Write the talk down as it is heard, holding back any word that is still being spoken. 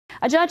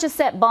A judge has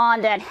set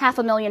bond at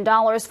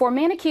 $500,000 for a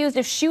man accused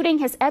of shooting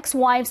his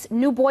ex-wife's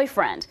new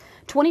boyfriend.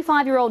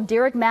 25-year-old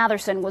Derrick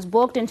Matherson was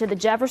booked into the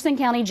Jefferson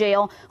County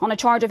Jail on a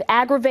charge of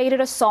aggravated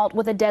assault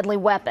with a deadly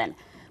weapon.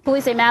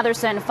 Police say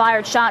Matherson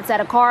fired shots at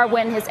a car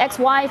when his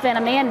ex-wife and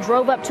a man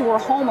drove up to her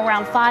home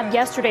around 5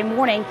 yesterday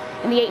morning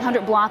in the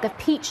 800 block of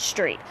Peach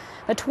Street.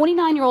 The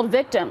 29-year-old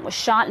victim was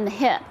shot in the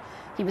hip.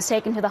 He was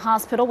taken to the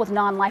hospital with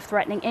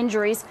non-life-threatening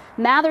injuries.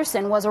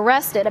 Matherson was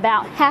arrested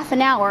about half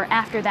an hour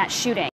after that shooting.